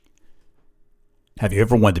Have you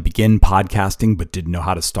ever wanted to begin podcasting but didn't know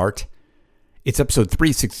how to start? It's episode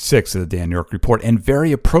 366 of the Dan York Report, and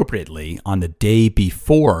very appropriately, on the day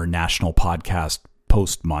before National Podcast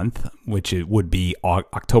Post Month, which it would be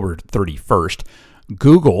October 31st,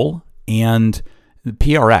 Google and the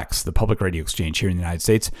PRX, the Public Radio Exchange here in the United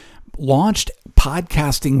States, launched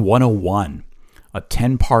Podcasting 101, a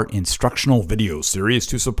 10-part instructional video series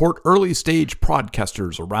to support early-stage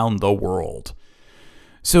podcasters around the world.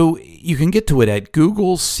 So you can get to it at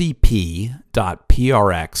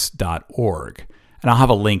googlecp.prx.org. And I'll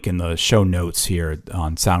have a link in the show notes here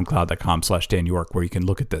on soundcloud.com/Dan York where you can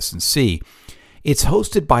look at this and see. It's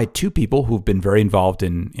hosted by two people who've been very involved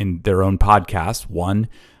in their own podcasts. One,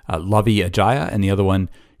 Lavi Ajaya, and the other one,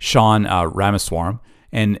 Sean Ramaswamy.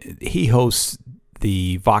 And he hosts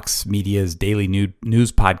the Vox Media's daily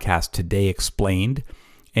news podcast, Today Explained.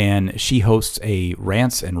 And she hosts a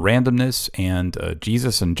Rants and Randomness and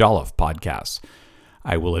Jesus and Jolliffe podcasts.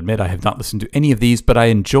 I will admit I have not listened to any of these, but I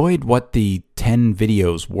enjoyed what the 10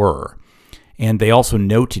 videos were. And they also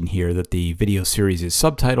note in here that the video series is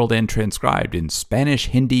subtitled and transcribed in Spanish,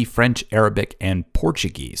 Hindi, French, Arabic, and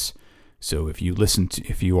Portuguese. So if you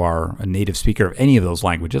are a native speaker of any of those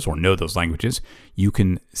languages or know those languages, you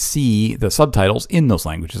can see the subtitles in those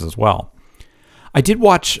languages as well. I did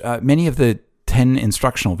watch many of the 10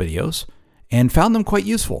 instructional videos and found them quite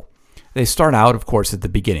useful. They start out, of course, at the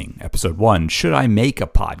beginning. Episode 1, Should I Make a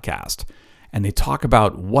Podcast? And they talk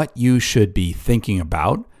about what you should be thinking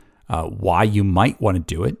about, why you might want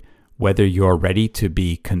to do it, whether you're ready to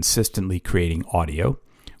be consistently creating audio,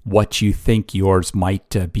 what you think yours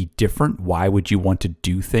might be different, why would you want to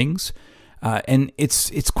do things. And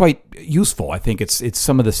it's quite useful. I think it's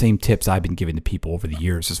some of the same tips I've been giving to people over the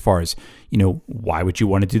years as far as, why would you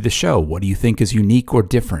want to do the show? What do you think is unique or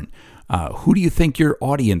different? Who do you think your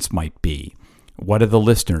audience might be? What are the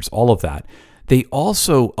listeners? All of that. They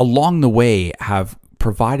also, along the way, have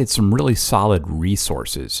provided some really solid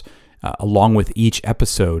resources. Along with each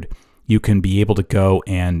episode, you can be able to go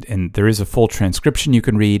and there is a full transcription you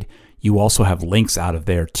can read. You also have links out of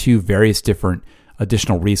there to various different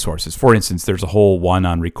additional resources. For instance, there's a whole one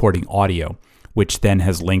on recording audio, which then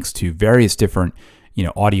has links to various different,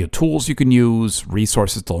 audio tools you can use,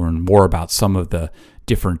 resources to learn more about some of the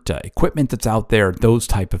different equipment that's out there, those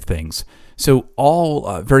type of things. So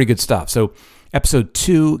all very good stuff. So episode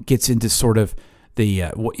 2 gets into sort of the,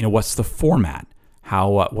 what's the format?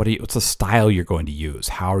 What's the style you're going to use?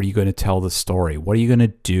 How are you going to tell the story? What are you going to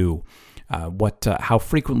do? How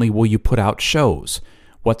frequently will you put out shows?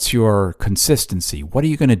 What's your consistency? What are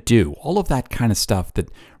you going to do? All of that kind of stuff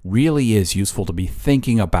that really is useful to be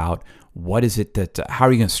thinking about. What is it how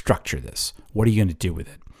are you going to structure this? What are you going to do with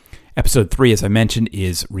it? Episode 3, as I mentioned,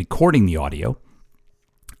 is recording the audio.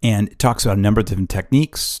 And it talks about a number of different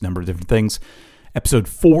techniques, a number of different things. Episode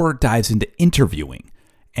 4 dives into interviewing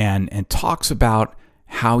and talks about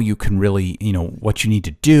how you can really, what you need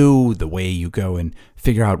to do, the way you go and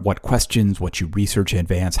figure out what questions, what you research in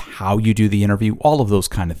advance, how you do the interview, all of those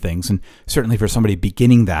kind of things. And certainly for somebody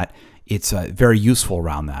beginning that, it's very useful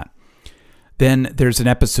around that. Then there's an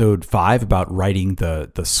episode 5 about writing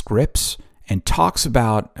the scripts and talks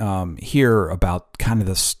about here about kind of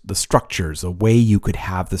the structures, the way you could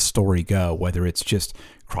have the story go, whether it's just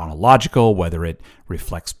chronological, whether it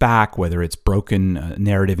reflects back, whether it's broken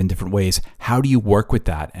narrative in different ways. How do you work with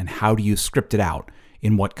that, and how do you script it out?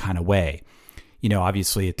 In what kind of way?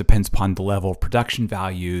 Obviously it depends upon the level of production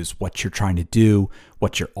values, what you're trying to do,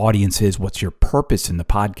 what your audience is, what's your purpose in the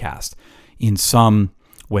podcast.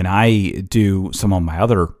 When I do some of my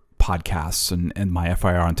other podcasts and my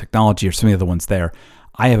FIR on technology or some of the other ones there,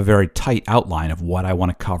 I have a very tight outline of what I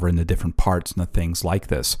want to cover in the different parts and the things like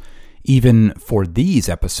this. Even for these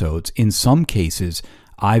episodes, in some cases,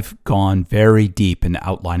 I've gone very deep in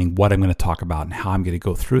outlining what I'm going to talk about and how I'm going to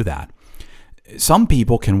go through that. Some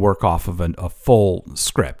people can work off of a full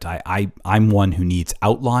script. I'm one who needs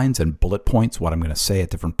outlines and bullet points, what I'm going to say at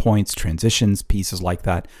different points, transitions, pieces like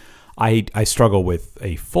that. I struggle with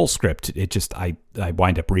a full script. I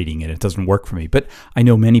wind up reading it. It doesn't work for me. But I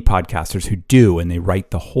know many podcasters who do, and they write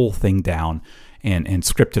the whole thing down and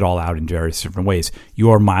script it all out in various different ways.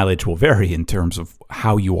 Your mileage will vary in terms of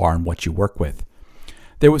how you are and what you work with.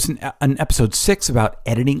 There was an episode 6 about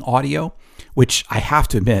editing audio, which I have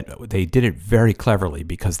to admit, they did it very cleverly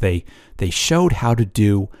because they showed how to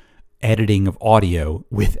do editing of audio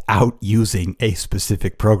without using a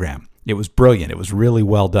specific program. It was brilliant. It was really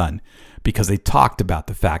well done because they talked about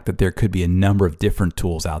the fact that there could be a number of different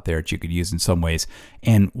tools out there that you could use in some ways.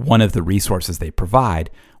 And one of the resources they provide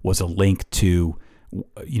was a link to,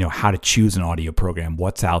 how to choose an audio program,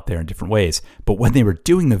 what's out there in different ways. But when they were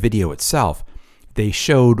doing the video itself, they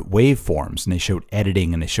showed waveforms and they showed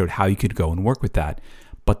editing and they showed how you could go and work with that,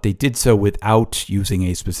 but they did so without using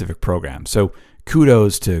a specific program. So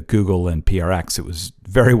kudos to Google and PRX. It was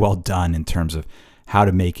very well done in terms of how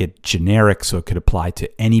to make it generic so it could apply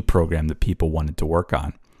to any program that people wanted to work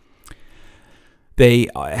on. They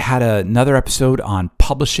had another episode on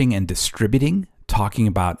publishing and distributing, talking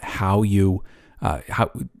about how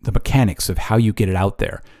the mechanics of how you get it out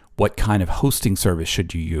there. What kind of hosting service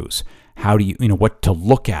should you use? How do you what to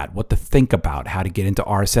look at, what to think about, how to get into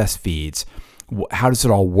RSS feeds. How does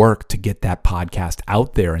it all work to get that podcast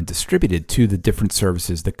out there and distributed to the different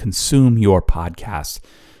services that consume your podcast,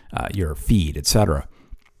 your feed, etc.?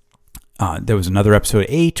 There was another episode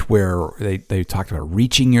 8 where they talked about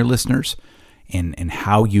reaching your listeners and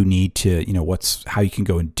how you need to, how you can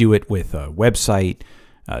go and do it with a website,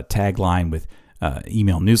 tagline, with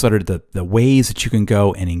email newsletter, the ways that you can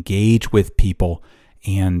go and engage with people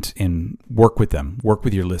and work with them, work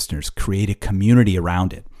with your listeners, create a community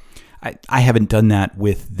around it. I haven't done that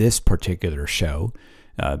with this particular show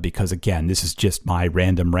because, again, this is just my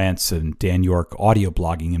random rants and Dan York audio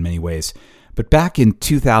blogging in many ways. But back in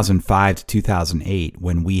 2005 to 2008,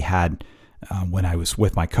 when I was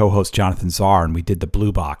with my co-host Jonathan Czar and we did the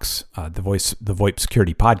Blue Box, the VoIP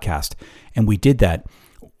Security podcast, and we did that,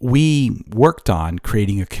 we worked on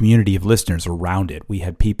creating a community of listeners around it. We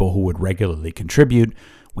had people who would regularly contribute.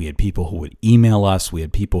 We had people who would email us. We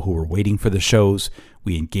had people who were waiting for the shows.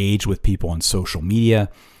 We engaged with people on social media,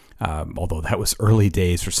 although that was early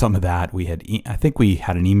days for some of that. I think we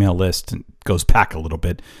had an email list, and it goes back a little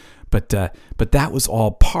bit, but that was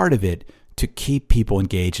all part of it to keep people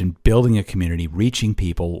engaged and building a community, reaching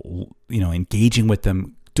people, engaging with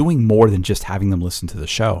them, doing more than just having them listen to the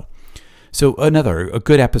show. So a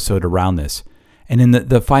good episode around this. And in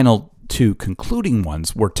the final 2 concluding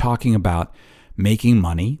ones, we're talking about making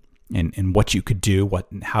money and what you could do,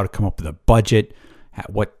 how to come up with a budget,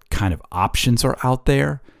 what kind of options are out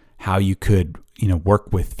there, how you could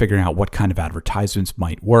work with figuring out what kind of advertisements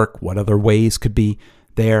might work, what other ways could be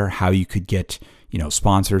there, how you could get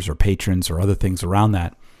sponsors or patrons or other things around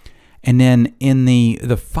that. And then in the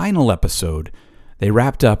final episode, they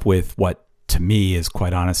wrapped up with what to me is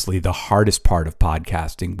quite honestly the hardest part of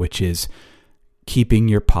podcasting, which is keeping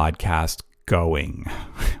your podcast going,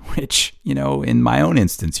 which, in my own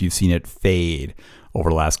instance, you've seen it fade over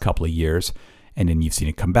the last couple of years, and then you've seen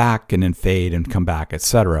it come back and then fade and come back,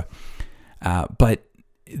 etc. But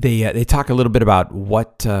they talk a little bit about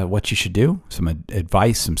what you should do, some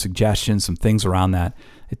advice, some suggestions, some things around that.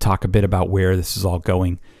 They talk a bit about where this is all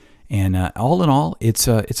going, and all in all, it's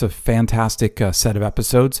a fantastic set of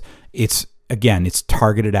episodes. It's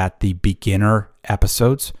targeted at the beginner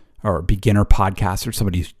episodes or beginner podcaster,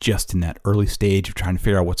 somebody who's just in that early stage of trying to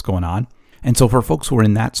figure out what's going on. And so for folks who are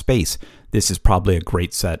in that space, this is probably a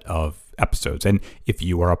great set of episodes. And if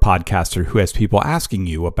you are a podcaster who has people asking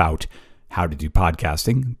you about how to do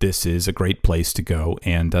podcasting, this is a great place to go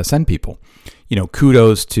and send people.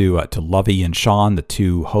 Kudos to Lovey and Sean, the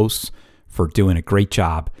 2 hosts, for doing a great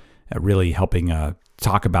job at really helping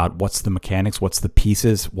talk about what's the mechanics, what's the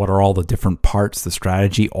pieces, what are all the different parts, the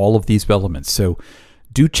strategy, all of these elements. So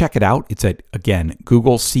do check it out. It's at, again,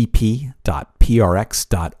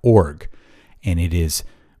 googlecp.prx.org, and it is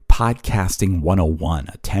Podcasting 101,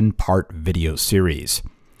 a 10-part video series.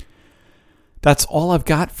 That's all I've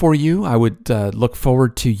got for you. I would look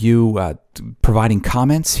forward to you providing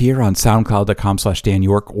comments here on soundcloud.com/Dan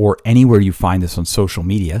York or anywhere you find this on social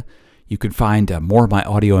media. You can find more of my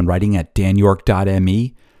audio and writing at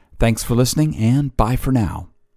danyork.me. Thanks for listening, and bye for now.